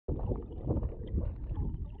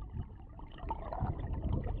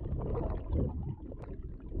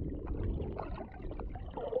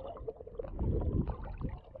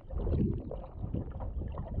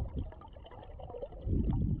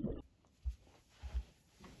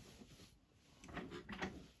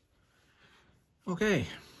Okay,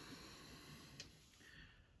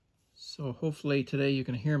 so hopefully today you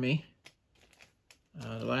can hear me.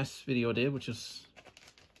 The last video I did, which is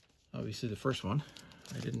obviously the first one,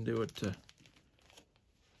 I didn't do it,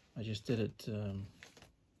 I just did it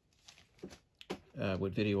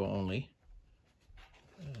with video only.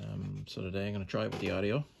 So today I'm going to try it with the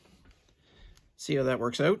audio, see how that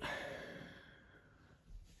works out,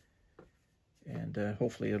 and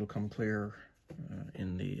hopefully it'll come clear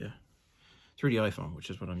in the through the iPhone,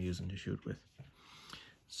 which is what I'm using to shoot with.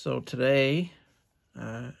 So today,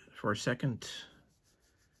 for a second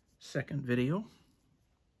video,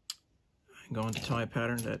 I'm going to tie a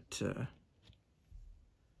pattern that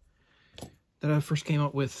I first came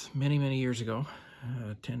up with many years ago,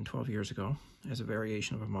 10-12 years ago, as a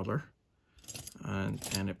variation of a muddler,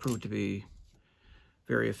 and it proved to be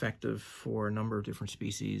very effective for a number of different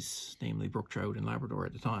species, namely brook trout and Labrador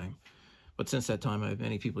at the time. But since that time,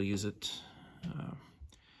 many people use it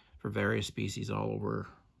for various species all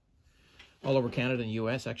over Canada and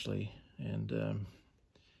US actually, and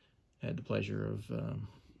had the pleasure of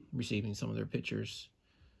receiving some of their pictures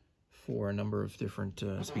for a number of different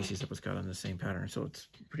species that was caught on the same pattern. So it's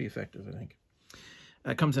pretty effective, I think.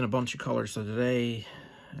 It comes in a bunch of colors. So today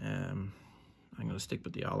I'm going to stick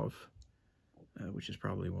with the olive, which is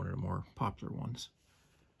probably one of the more popular ones.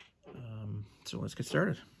 So let's get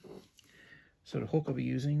started. So the hook I'll be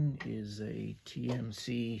using is a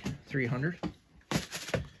TMC 300,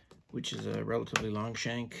 which is a relatively long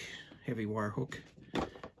shank, heavy wire hook. And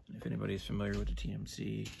if anybody's familiar with the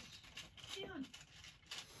TMC.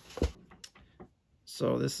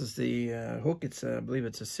 So this is the hook. It's I believe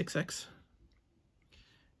it's a 6X.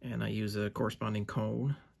 And I use a corresponding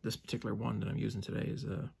cone. This particular one that I'm using today is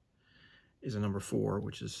a number 4,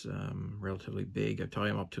 which is relatively big. I tie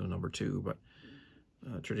them up to a number 2, but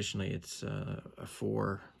traditionally it's a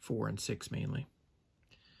 4 and 6 mainly.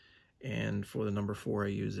 And for the number 4, I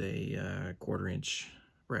use a 1/4-inch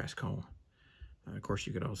brass cone. Of course,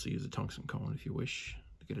 you could also use a tungsten cone if you wish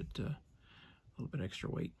to get it a little bit extra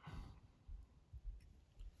weight.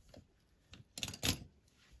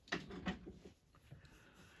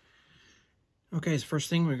 Okay, so first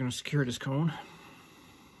thing, we're going to secure this cone.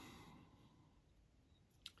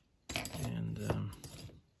 And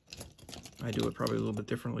I do it probably a little bit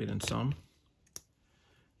differently than some.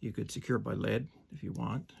 You could secure it by lead if you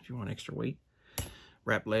want extra weight.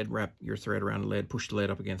 Wrap your thread around the lead, push the lead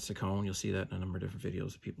up against the cone. You'll see that in a number of different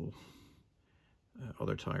videos that people,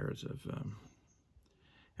 other tiers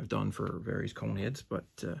have done for various cone heads. But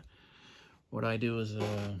what I do is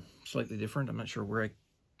slightly different. I'm not sure where I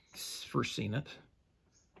first seen it.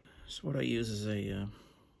 So what I use is a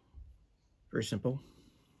very simple.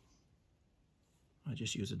 I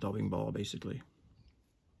just use a dubbing ball basically.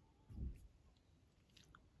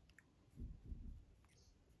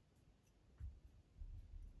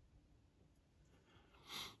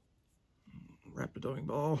 Wrap the dubbing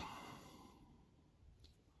ball,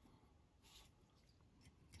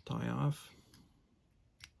 tie off,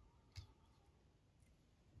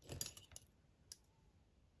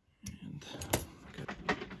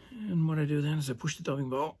 and what I do then is I push the dubbing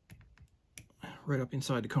ball right up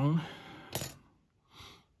inside the cone.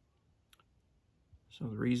 So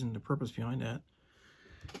the purpose behind that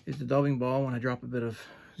is the dubbing ball, when I drop a bit of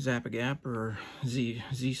Zap-A-Gap or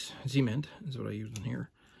Z-Mint is what I use in here,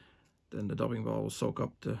 then the dubbing ball will soak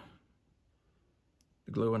up the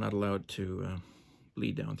glue and not allow it to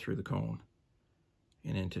bleed down through the cone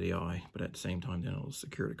and into the eye, but at the same time then it'll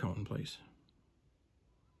secure the cone in place.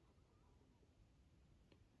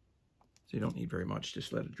 So you don't need very much,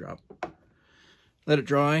 just let it drop. Let it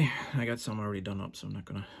dry. I got some already done up, so I'm not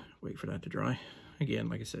going to wait for that to dry. Again,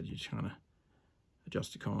 like I said, you just kind of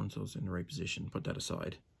adjust the cone so it's in the right position, put that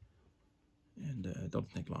aside, and it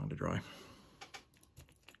doesn't take long to dry.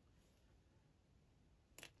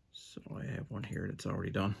 So I have one here that's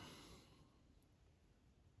already done.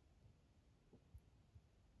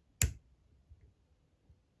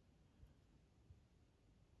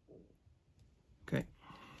 Okay.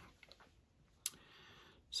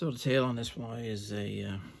 So the tail on this fly is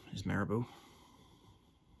marabou.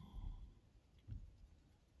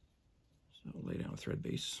 So I'll lay down a thread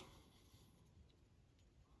base.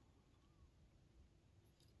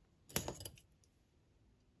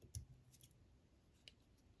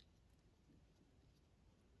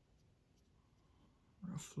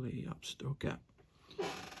 Roughly upstroke gap.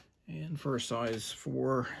 And for a size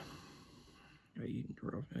 4, I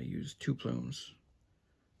use 2 plumes,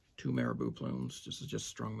 2 marabou plumes. This is just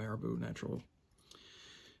strung marabou, natural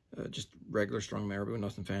just regular strung marabou,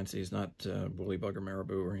 nothing fancy. It's not woolly bugger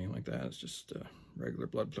marabou or anything like that. It's just regular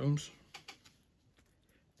blood plumes.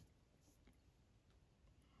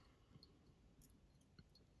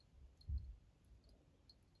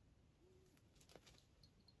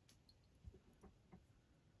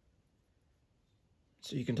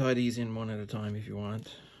 So you can tie these in one at a time if you want,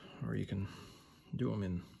 or you can do them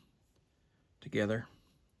in together,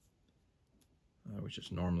 which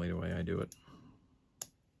is normally the way I do it.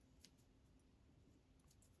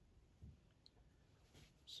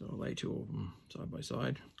 So lay two of them side by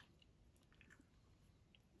side,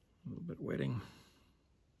 a little bit of wetting.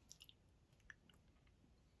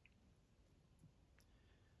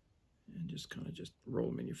 And just kind of just roll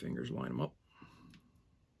them in your fingers, line them up.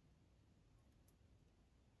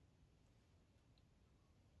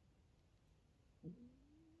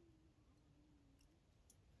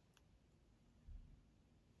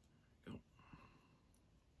 Go.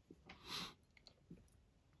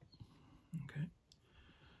 Okay.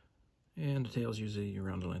 And the tail's usually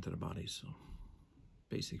around the length of the body, so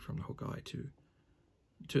basically from the hook eye to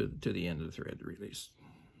the end of the thread, really is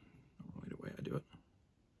normally the way I do it.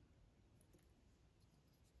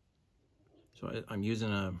 So I'm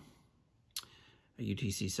using a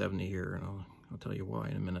UTC 70 here, and I'll tell you why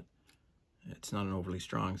in a minute. It's not an overly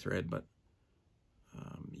strong thread, but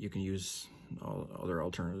you can use all other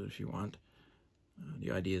alternatives if you want.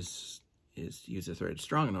 The idea is to use a thread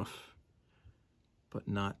strong enough, but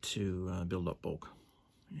not to build up bulk.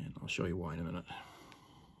 And I'll show you why in a minute.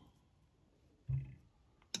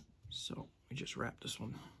 So we just wrap this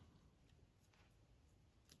one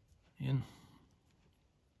in.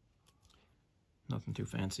 Nothing too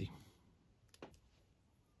fancy.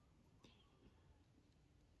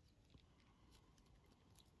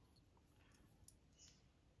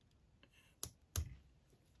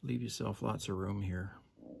 Leave yourself lots of room here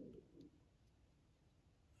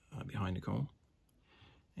behind the cone.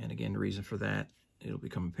 And again, the reason for that, it'll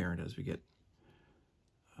become apparent as we get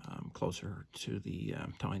closer to the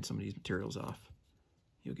tying some of these materials off.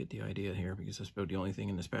 You'll get the idea here, because that's about the only thing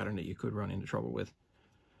in this pattern that you could run into trouble with,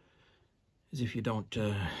 is if you don't,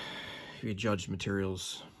 if you judge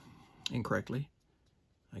materials incorrectly,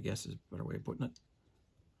 I guess is a better way of putting it.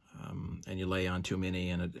 And you lay on too many,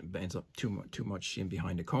 and it ends up too much in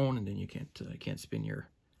behind the cone, and then you can't spin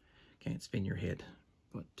your head.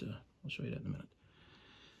 But I'll show you that in a minute.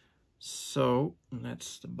 So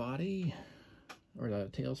that's the body, or the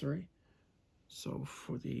tail, sorry. So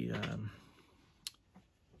for the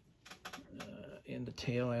in the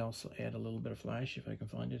tail, I also add a little bit of flash if I can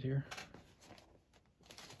find it here.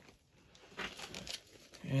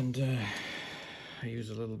 And I use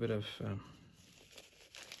a little bit of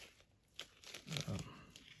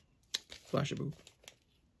Flashaboo.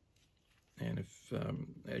 And if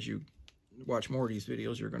as you watch more of these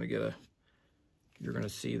videos, you're going to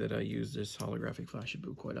see that I use this holographic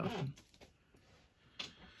Flashaboo quite often.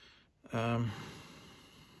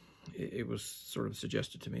 It was sort of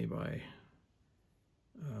suggested to me by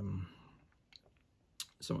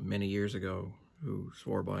someone many years ago who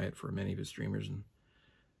swore by it for many of his streamers, and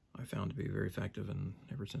I found to be very effective, and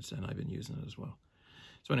ever since then I've been using it as well.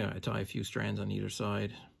 So anyway, I tie a few strands on either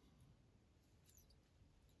side.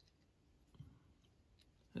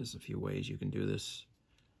 There's a few ways you can do this.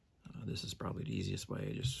 This is probably the easiest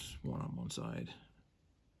way, just one on one side,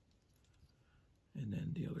 and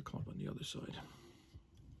then the other clump on the other side.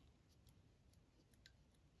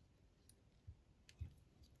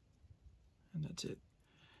 And that's it.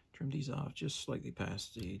 Trim these off just slightly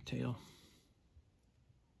past the tail.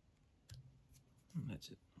 And that's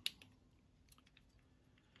it.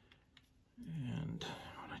 And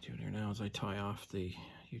what I do there now is I tie off the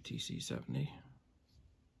UTC 70.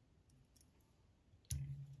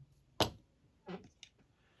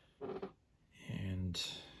 And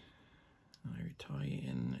I tie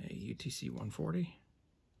in a UTC 140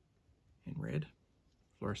 in red,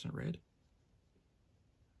 fluorescent red.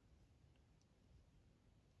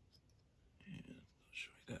 And I'll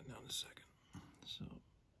show you that now in a second. So,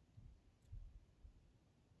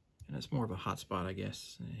 and it's more of a hot spot, I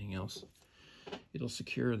guess, than anything else. It'll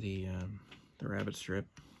secure the rabbit strip,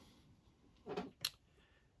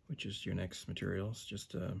 which is your next material. It's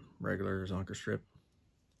just a regular zonker strip,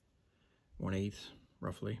 1/8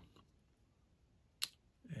 roughly.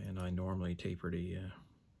 And I normally taper the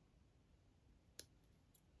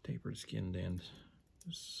skinned end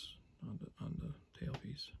just on the tail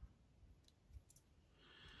piece.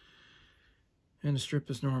 And the strip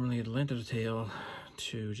is normally at the length of the tail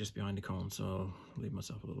to just behind the cone, so I'll leave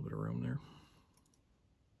myself a little bit of room there.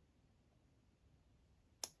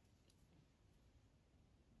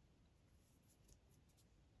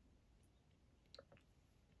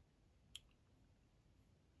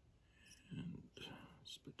 And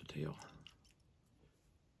split the tail.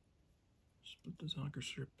 Split the zonker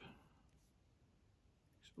strip.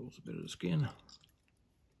 Expose a bit of the skin. There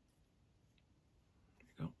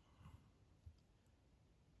you go.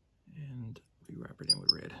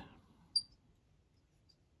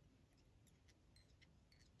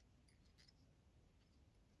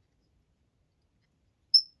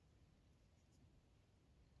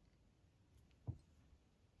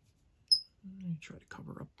 try to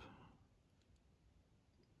cover up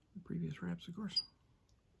the previous wraps, of course.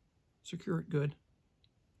 Secure it good.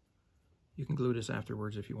 You can glue this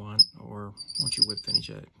afterwards if you want, or once you whip finish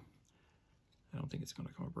it. I don't think it's going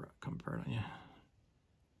to come apart on you.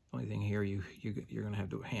 Only thing here, you're going to have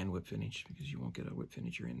to hand whip finish because you won't get a whip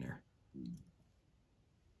finisher in there.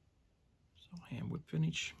 So hand whip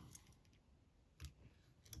finish.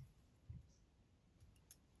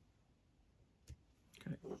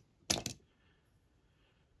 Okay.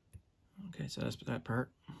 Okay, so that's that part.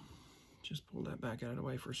 Just pull that back out of the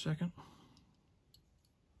way for a second.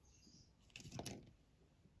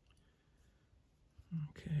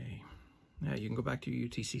 Okay. Now you can go back to your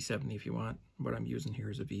UTC 70 if you want. What I'm using here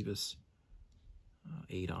is a Vivas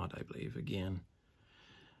 8-aught, I believe. Again,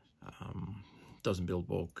 doesn't build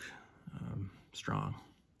bulk, strong,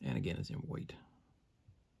 and again it's in white.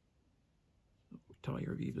 Tie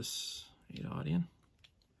your Vivas 8-aught in.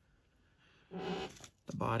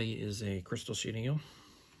 The body is a crystal chenille.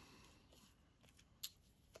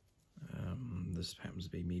 This happens to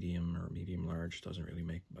be medium or medium large. Doesn't really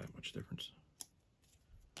make that much difference.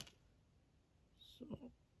 So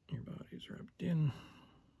your body's wrapped in.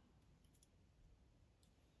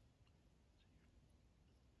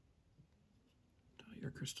 Tie your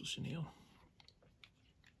crystal chenille.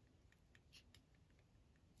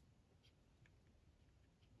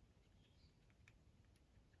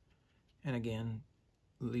 And again,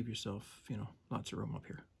 leave yourself, lots of room up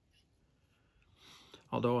here.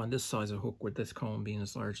 Although on this size of hook, with this comb being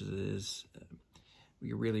as large as it is,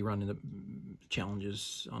 you really run into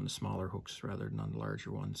challenges on the smaller hooks rather than on the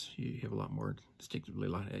larger ones. You have a lot more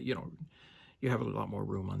you have a lot more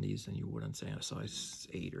room on these than you would on, say, on a size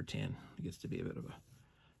 8 or 10. It gets to be a bit of a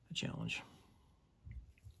challenge.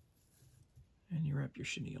 And you wrap your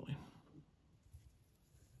chenille in.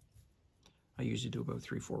 I usually do about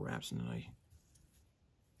 3-4 wraps, and then I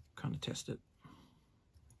kind of test it,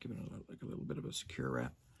 give it a little bit of a secure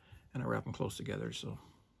wrap, and I wrap them close together so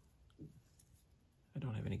I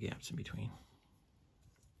don't have any gaps in between.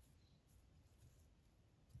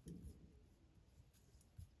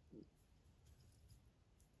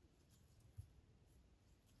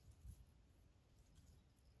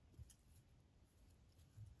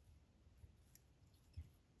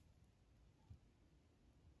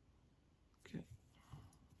 Okay,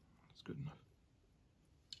 that's good enough.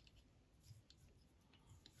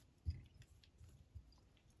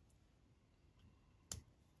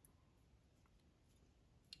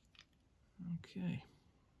 Okay.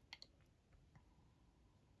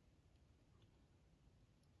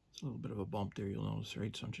 It's a little bit of a bump there, you'll notice,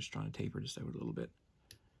 right? So I'm just trying to taper this out a little bit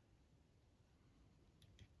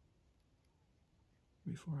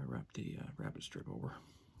before I wrap the rabbit strip over.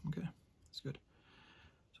 Okay, that's good.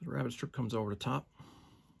 So the rabbit strip comes over the top.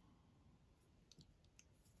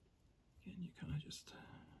 And you kind of just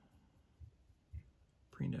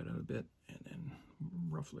preen that out a bit, and then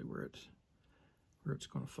roughly where it's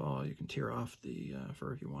going to fall, you can tear off the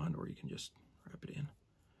fur if you want, or you can just wrap it in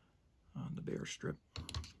on the bare strip.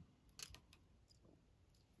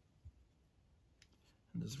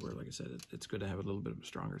 And this is where, like I said, it's good to have a little bit of a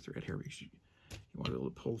stronger thread here, because you want to be able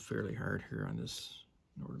to pull fairly hard here on this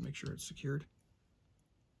in order to make sure it's secured.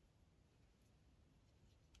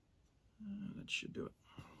 That should do it.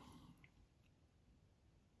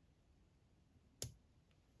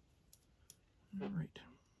 All right.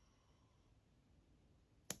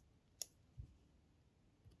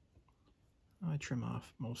 I trim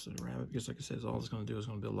off most of the rabbit because, like I said, all it's going to do is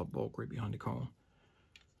going to build up bulk right behind the comb.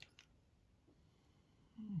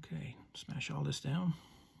 Okay, smash all this down.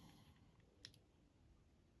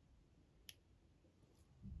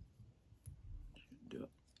 Should do it.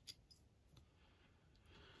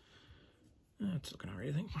 That's looking all right,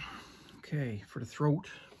 I think. Okay, for the throat,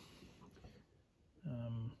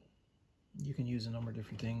 you can use a number of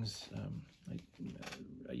different things.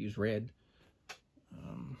 I use red.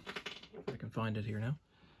 I can find it here now.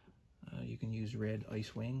 You can use red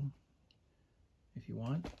ice wing if you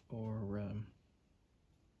want, or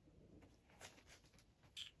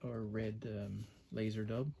red laser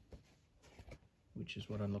dub, which is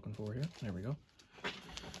what I'm looking for here. There we go. So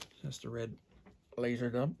that's the red laser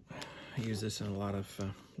dub. I use this in a lot of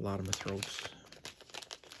my throats.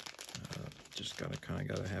 Just got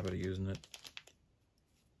a habit of using it.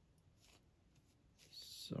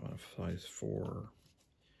 So on a size 4,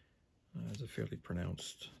 has a fairly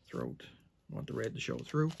pronounced throat. I want the red to show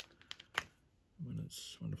through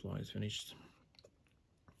when the fly is finished.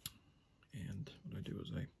 And what I do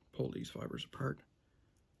is I pull these fibers apart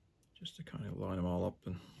just to kind of line them all up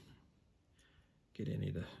and get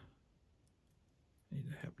any that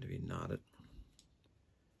happen to be knotted.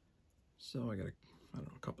 So I got I don't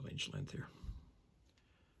know, a couple inch length here.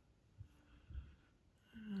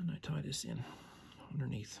 And I tie this in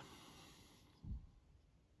underneath.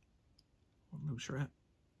 One loose wrap.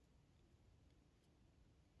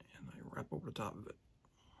 And I wrap over the top of it.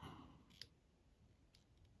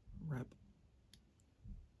 Wrap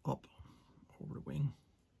up over the wing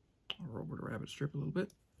or over the rabbit strip a little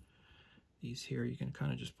bit. These here, you can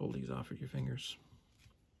kind of just pull these off with your fingers.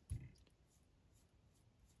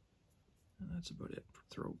 And that's about it for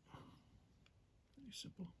throat. Pretty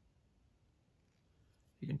simple.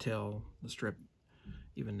 You can tell the strip,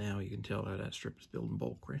 even now you can tell how that strip is built in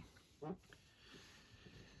bulk, right?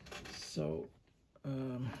 So,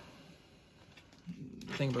 the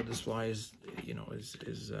thing about this fly is, you know,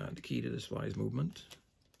 the key to this fly is movement,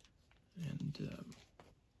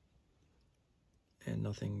 and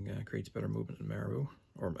nothing creates better movement than marabou,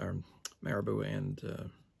 or marabou and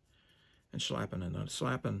schlappen. And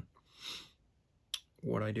schlappen,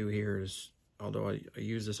 what I do here is, although I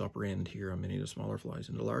use this upper end here on many of the smaller flies,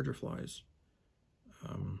 and the larger flies,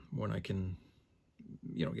 when I can,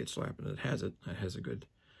 you know, get schlappen, it has a good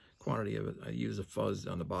quantity of it. I use a fuzz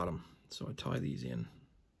on the bottom, so I tie these in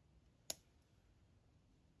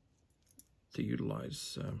to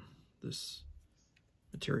utilize this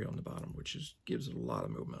material on the bottom, which gives it a lot of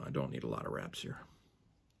movement. I don't need a lot of wraps here.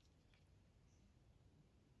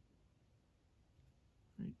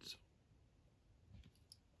 Right,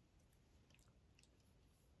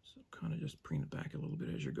 so kind of just preen it back a little bit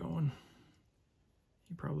as you're going.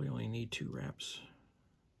 You probably only need 2 wraps.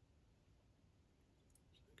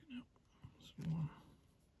 One.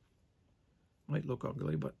 Might look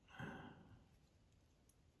ugly, but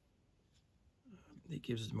it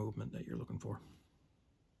gives the movement that you're looking for.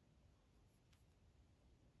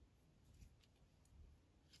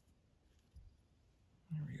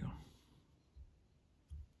 There we go.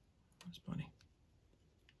 That's funny.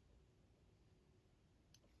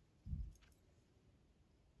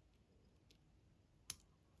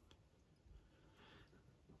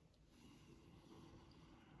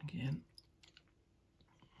 Again,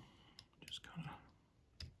 just kind of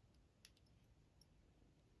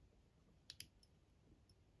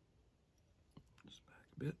just back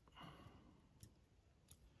a bit.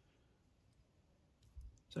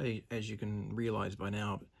 So as you can realize by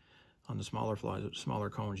now, on the smaller flies, smaller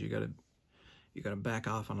cones, you gotta back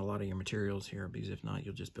off on a lot of your materials here, because if not,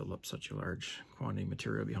 you'll just build up such a large quantity of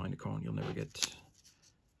material behind the cone. You'll never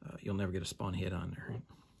get a spun head on there. Right?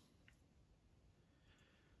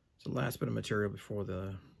 So the last bit of material before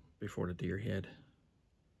the deer head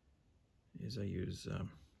is I use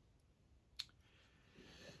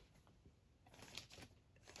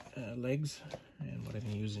legs, and what I'm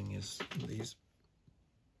using is these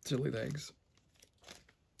silly legs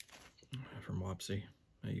from Wapsi.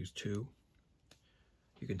 I use 2.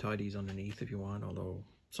 You can tie these underneath if you want, although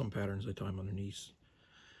some patterns I tie them underneath.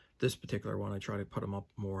 This particular one, I try to put them up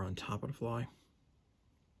more on top of the fly.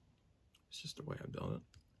 It's just the way I build it.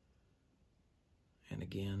 And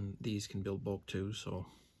again, these can build bulk too, so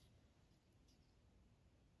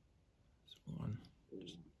this one,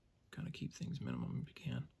 just kind of keep things minimum if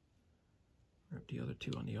you can. Wrap the other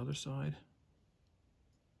 2 on the other side,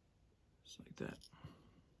 just like that.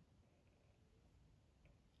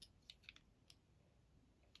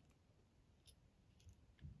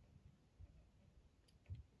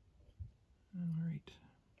 All right.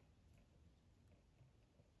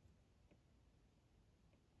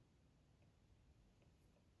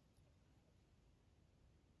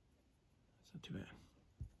 That's not too bad.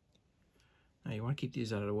 Now you want to keep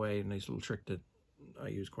these out of the way. A nice little trick that I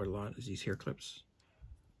use quite a lot is these hair clips.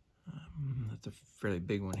 That's a fairly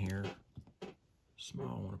big one here.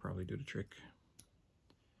 Small one will probably do the trick.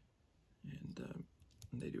 And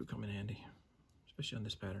they do come in handy, especially on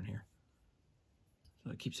this pattern here.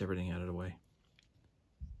 So it keeps everything out of the way.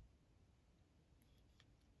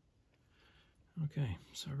 Okay,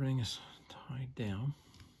 so everything is tied down.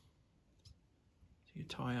 So you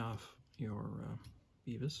tie off your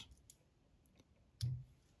beavis.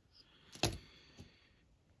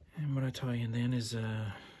 And what I tie in then is,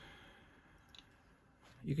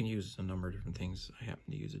 you can use a number of different things. I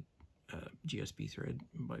happen to use a GSP thread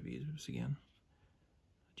by Beavis again.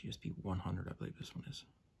 GSP 100, I believe this one is.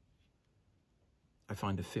 I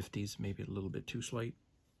find the 50s maybe a little bit too slight,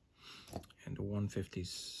 and the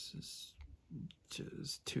 150s is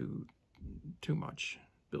too much,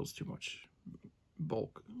 builds too much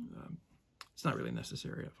bulk. It's not really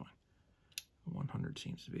necessary, I find. 100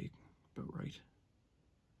 seems to be about right.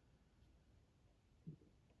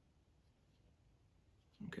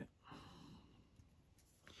 Okay.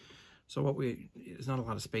 So there's not a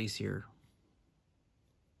lot of space here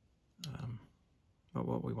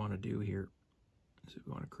to do here is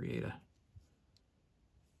we want to create a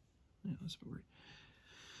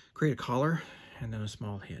create a collar and then a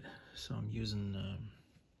small head. So I'm using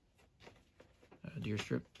a deer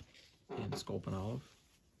strip in scope and olive.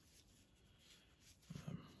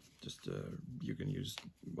 You can use,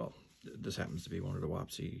 well, this happens to be one of the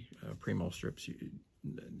Wapsi Primo strips.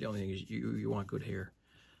 The only thing is you want good hair.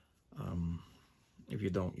 If you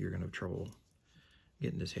don't, you're going to have trouble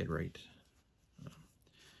getting this head right.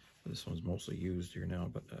 This one's mostly used here now,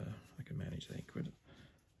 but I can manage the ink with it.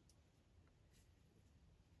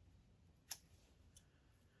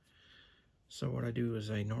 So what I do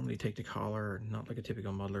is I normally take the collar, not like a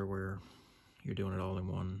typical muddler where you're doing it all in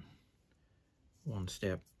one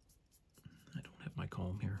step. I don't have my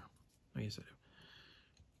comb here. I guess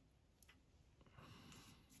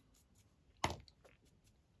I do.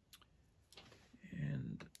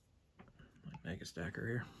 And my mega stacker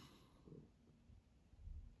here.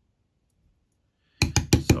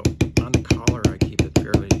 So on the collar, I keep it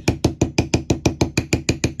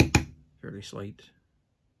fairly slight.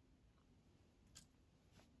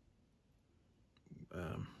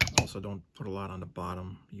 Also, don't put a lot on the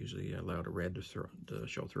bottom. Usually allow the red to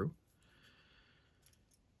show through.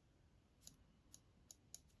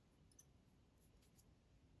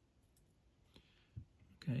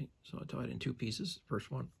 Okay, so I tie it in two pieces.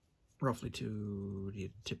 First one roughly to the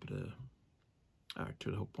tip of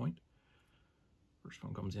to the hook point. First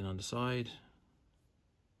one comes in on the side.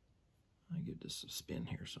 I give this a spin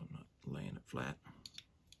here so I'm not laying it flat.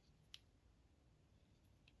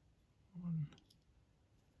 One.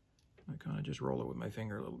 I kind of just roll it with my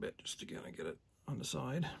finger a little bit just to kind of get it on the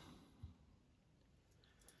side.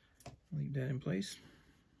 Leave that in place.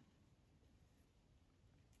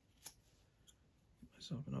 Get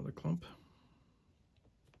myself another clump.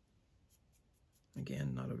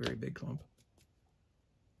 Again, not a very big clump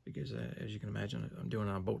because as you can imagine, I'm doing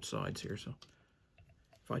it on both sides here. So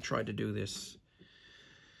if I tried to do this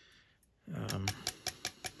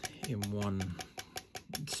in one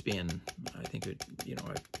spin, I think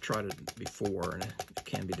I've tried it before and it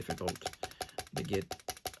can be difficult to get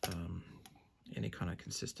any kind of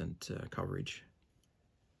consistent coverage,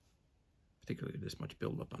 particularly this much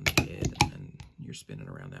buildup on the head and you're spinning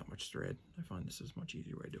around that much thread. I find this is a much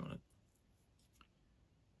easier way of doing it.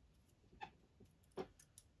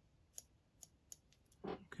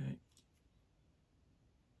 Okay,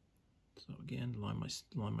 so again, line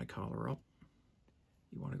my collar up.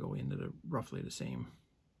 You want to go into roughly the same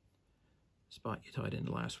spot you tied in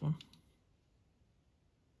the last one.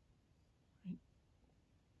 Right.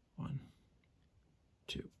 1,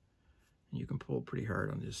 2. And you can pull pretty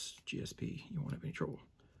hard on this GSP. You won't have any trouble.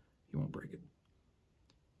 You won't break it.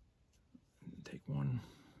 And take 1,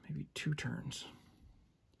 maybe 2 turns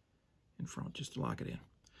in front just to lock it in.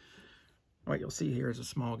 All right, you'll see here is a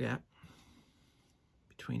small gap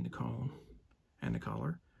between the cone and the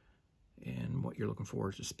collar. And what you're looking for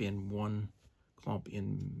is to spin 1 clump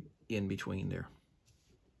in between there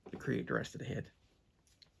to create the rest of the head.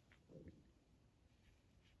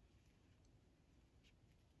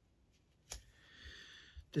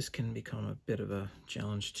 This can become a bit of a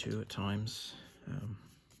challenge too at times.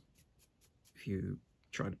 If you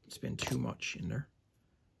try to spin too much in there,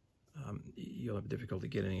 you'll have difficulty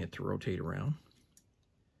getting it to rotate around.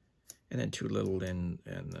 And then too little, and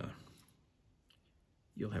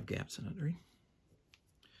you'll have gaps in it, right?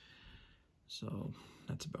 So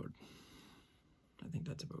I think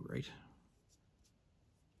that's about right.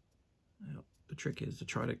 Now, the trick is to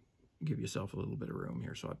try to give yourself a little bit of room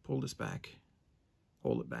here. So I pull this back,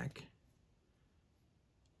 hold it back,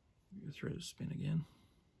 your thread is spin again.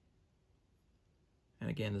 And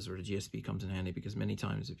again, this is where the GSP comes in handy because many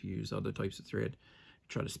times if you use other types of thread, you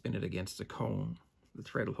try to spin it against the cone, the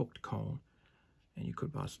thread will hook the cone and you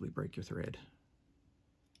could possibly break your thread.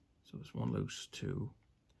 So there's 1 loose, 2.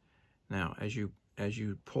 Now, as you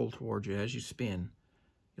pull towards you, as you spin,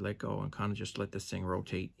 you let go and kind of just let this thing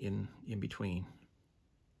rotate in between.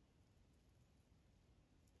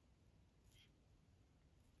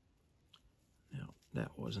 Now,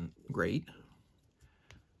 that wasn't great.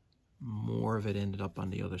 More of it ended up on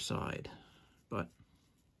the other side, but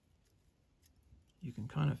you can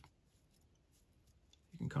kind of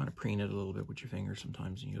preen it a little bit with your fingers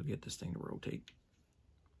sometimes and you'll get this thing to rotate.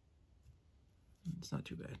 It's not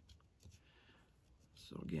too bad.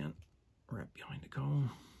 So again, wrap behind the cone,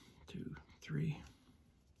 2, 3,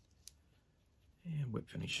 and whip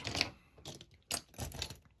finish.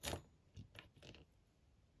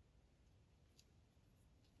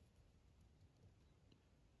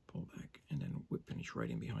 Pull back and then whip finish right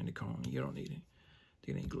in behind the cone. You don't need to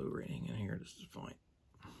get any glue or anything in here. This is fine.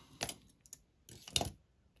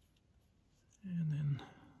 And then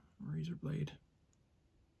razor blade.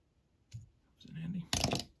 Is it handy?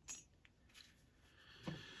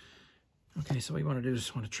 Okay, so what you want to do is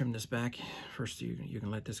just want to trim this back. First, you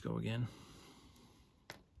can let this go again.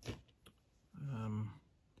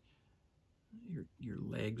 Your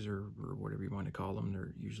legs, or whatever you want to call them,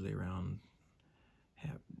 they're usually around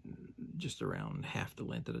just around half the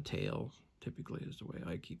length of the tail. Typically is the way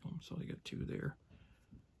I keep them. So I got 2 there,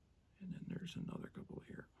 and then there's another couple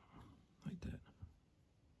here, like that.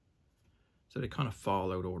 So they kind of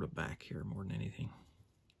fall out over the back here more than anything.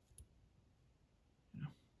 You know.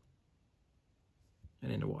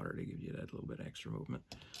 And in the water, they give you that little bit extra movement.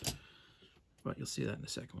 But you'll see that in a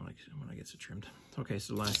second when I get it trimmed. Okay,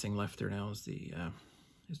 so the last thing left there now is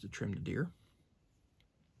to trim the deer.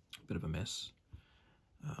 A bit of a mess.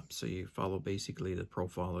 So you follow basically the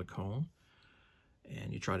profile of the cone,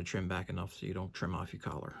 and you try to trim back enough so you don't trim off your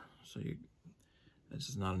collar. So this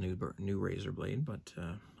is not a new razor blade, but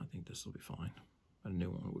I think this will be fine. A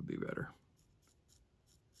new one would be better.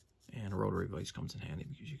 And a rotary vise comes in handy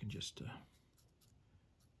because you can just you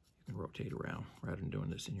can rotate around rather than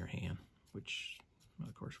doing this in your hand, which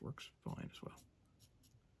of course works fine as well.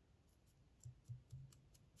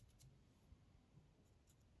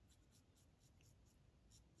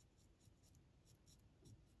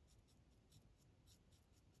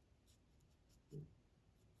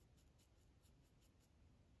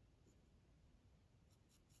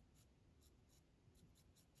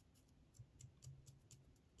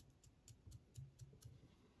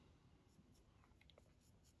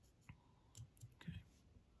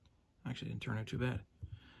 Actually didn't turn out too bad.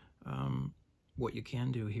 What you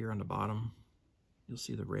can do here on the bottom, you'll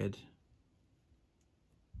see the red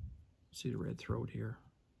throat here,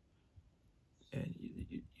 and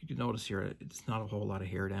you can notice here it's not a whole lot of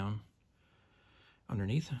hair down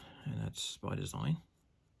underneath, and that's by design.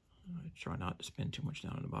 I try not to spin too much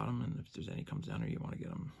down at the bottom, and if there's any comes down there, you want to get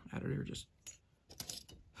them out of there, just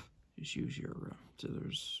use your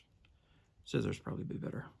scissors. Scissors probably be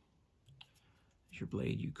better. Your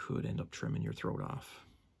blade, you could end up trimming your throat off.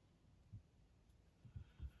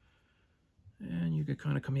 And you could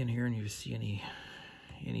kind of come in here and you see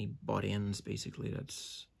any butt ends basically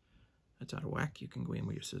that's out of whack. You can go in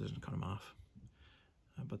with your scissors and cut them off.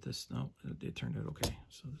 But this, no, it turned out okay.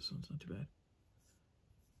 So this one's not too bad.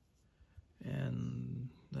 And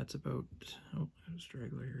that's about, oh, there's a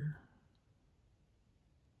straggler here.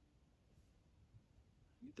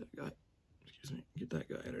 Get that guy, excuse me, get that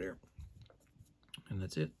guy out of there. And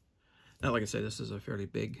that's it. Now, like I say, this is a fairly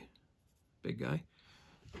big guy.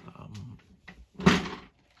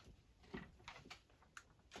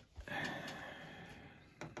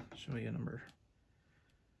 Show you a number.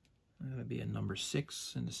 That'd be a number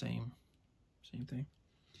 6 in the same thing.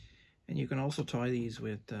 And you can also tie these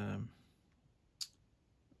with a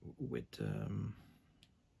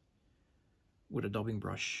dubbing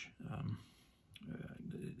brush.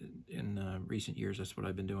 In recent years, that's what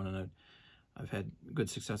I've been doing, and I've had good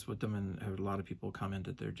success with them, and a lot of people comment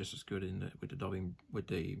that they're just as good with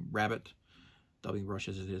the rabbit dubbing brush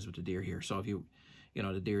as it is with the deer here. So if you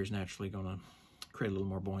know, the deer is naturally going to create a little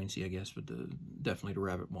more buoyancy, I guess, but definitely the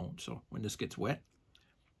rabbit won't. So when this gets wet,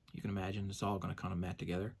 you can imagine it's all going to kind of mat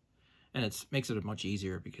together, and it makes it much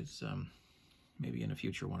easier because maybe in the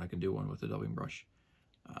future when I can do one with the dubbing brush,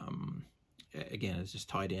 again, it's just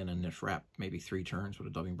tied in and it's wrapped maybe 3 turns with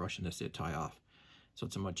a dubbing brush, and that's it, tie off. So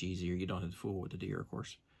it's a much easier. You don't have to fool with the deer, of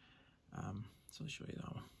course. So I'll show you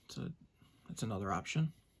that one. So that's another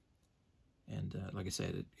option. And like I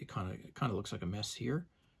said, it kind of looks like a mess here,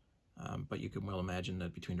 but you can well imagine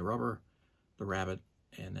that between the rubber, the rabbit,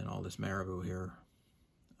 and then all this marabou here,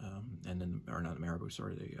 and then, or not the marabou,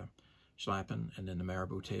 sorry, the schlappen, and then the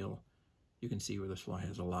marabou tail, you can see where this fly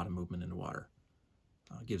has a lot of movement in the water.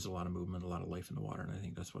 Gives a lot of movement, a lot of life in the water, and I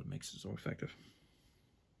think that's what makes it so effective.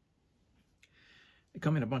 They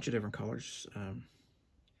come in a bunch of different colors.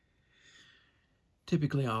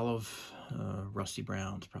 Typically olive, rusty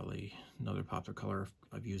brown's probably another popular color.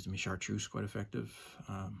 I've used them in chartreuse, quite effective.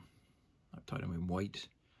 I've tied them in white.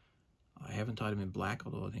 I haven't tied them in black,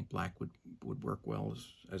 although I think black would work well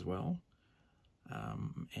as well.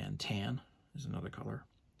 And tan is another color.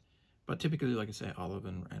 But typically, like I say, olive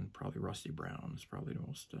and probably rusty brown is probably the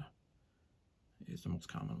most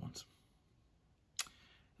common ones.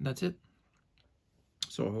 And that's it.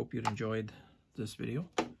 So I hope you'd enjoyed this video.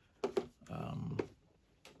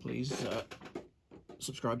 Please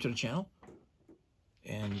subscribe to the channel,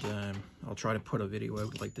 and I'll try to put a video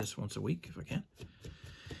out like this once a week if I can.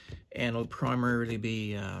 And it'll primarily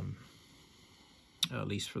be, at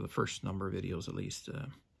least for the first number of videos at least,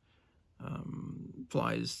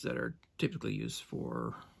 flies that are typically used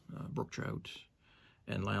for brook trout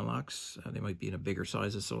and landlocks. They might be in a bigger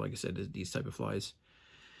sizes. So like I said, these type of flies,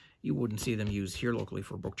 you wouldn't see them used here locally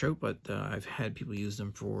for brook trout, but I've had people use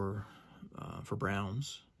them for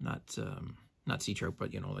browns, not sea trout,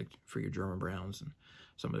 but like for your German browns and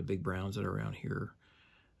some of the big browns that are around here.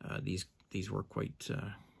 These work quite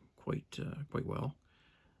well.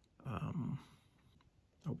 I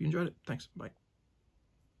hope you enjoyed it. Thanks. Bye.